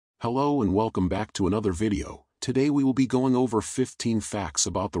Hello and welcome back to another video. Today we will be going over 15 facts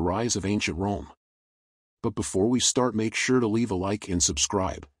about the rise of ancient Rome. But before we start, make sure to leave a like and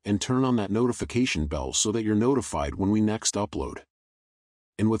subscribe, and turn on that notification bell so that you're notified when we next upload.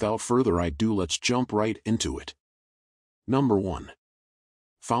 And without further ado, let's jump right into it. Number 1.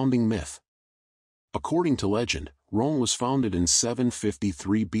 Founding myth. According to legend, Rome was founded in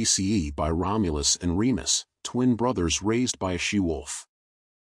 753 BCE by Romulus and Remus, twin brothers raised by a she-wolf.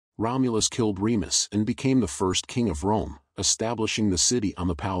 Romulus killed Remus and became the first king of Rome, establishing the city on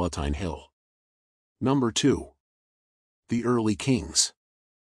the Palatine Hill. Number 2. The early kings.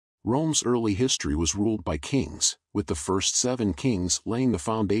 Rome's early history was ruled by kings, with the first 7 kings laying the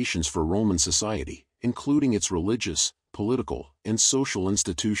foundations for Roman society, including its religious, political, and social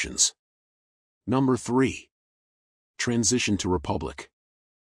institutions. Number 3. Transition to republic.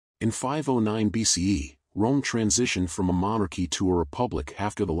 In 509 BCE, Rome transitioned from a monarchy to a republic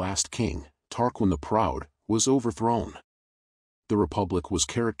after the last king, Tarquin the Proud, was overthrown. The republic was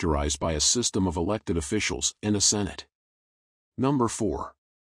characterized by a system of elected officials and a senate. Number 4.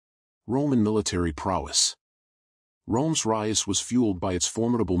 Roman military prowess. Rome's rise was fueled by its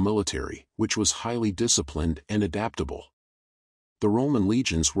formidable military, which was highly disciplined and adaptable. The Roman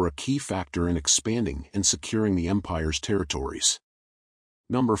legions were a key factor in expanding and securing the empire's territories.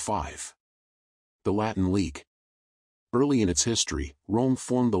 Number 5. The Latin League. Early in its history, Rome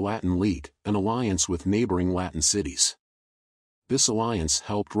formed the Latin League, an alliance with neighboring Latin cities. This alliance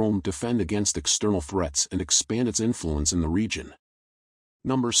helped Rome defend against external threats and expand its influence in the region.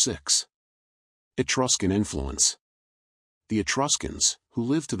 Number 6. Etruscan influence. The Etruscans, who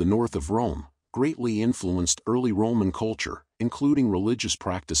lived to the north of Rome, greatly influenced early Roman culture, including religious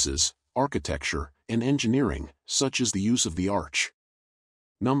practices, architecture, and engineering, such as the use of the arch.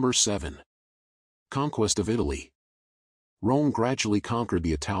 Number 7. Conquest of Italy. Rome gradually conquered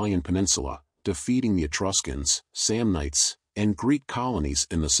the Italian peninsula, defeating the Etruscans, Samnites, and Greek colonies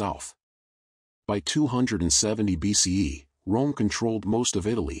in the south. By 270 BCE, Rome controlled most of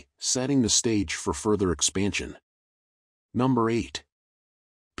Italy, setting the stage for further expansion. Number 8.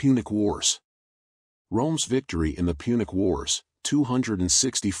 Punic Wars. Rome's victory in the Punic Wars,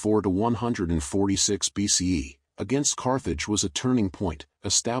 264 to 146 BCE, against Carthage was a turning point,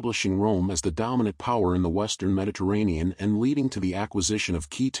 establishing Rome as the dominant power in the western Mediterranean and leading to the acquisition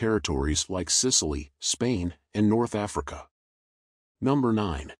of key territories like Sicily, Spain, and North Africa. Number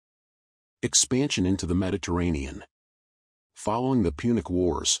 9. Expansion into the Mediterranean. Following the Punic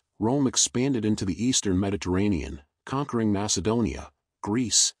Wars, Rome expanded into the eastern Mediterranean, conquering Macedonia,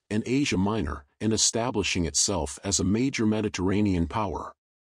 Greece, and Asia Minor, and establishing itself as a major Mediterranean power.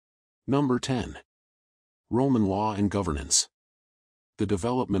 Number 10. Roman law and governance. The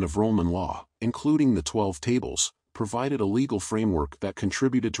development of Roman law, including the 12 Tables, provided a legal framework that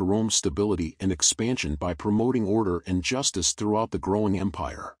contributed to Rome's stability and expansion by promoting order and justice throughout the growing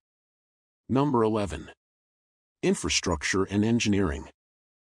empire. Number 11. Infrastructure and engineering.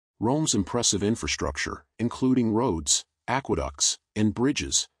 Rome's impressive infrastructure, including roads, aqueducts, and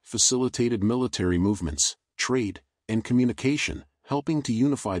bridges, facilitated military movements, trade, and communication, helping to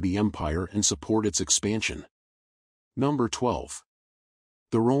unify the empire and support its expansion. Number 12.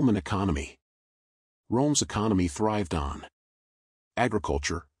 The Roman economy. Rome's economy thrived on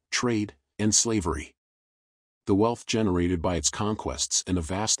agriculture, trade, and slavery. The wealth generated by its conquests and a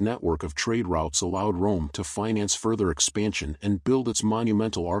vast network of trade routes allowed Rome to finance further expansion and build its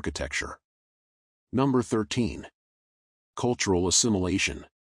monumental architecture. Number 13. Cultural assimilation.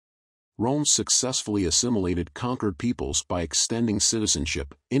 Rome successfully assimilated conquered peoples by extending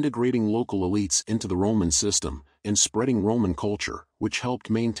citizenship, integrating local elites into the Roman system, and spreading Roman culture, which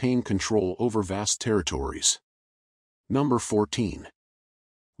helped maintain control over vast territories. Number 14.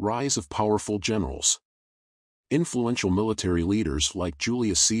 Rise of powerful generals. Influential military leaders like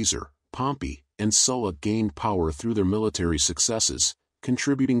Julius Caesar, Pompey, and Sulla gained power through their military successes,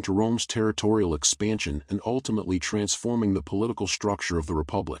 contributing to Rome's territorial expansion and ultimately transforming the political structure of the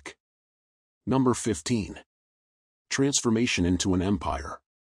Republic. Number 15. Transformation into an empire.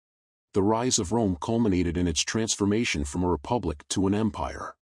 The rise of Rome culminated in its transformation from a republic to an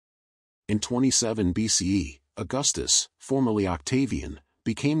empire. In 27 BCE, Augustus, formerly Octavian,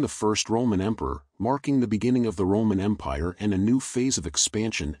 became the first Roman emperor, marking the beginning of the Roman Empire and a new phase of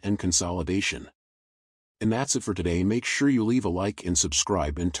expansion and consolidation. And that's it for today. Make sure you leave a like and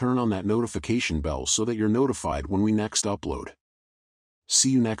subscribe and turn on that notification bell so that you're notified when we next upload.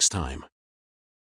 See you next time.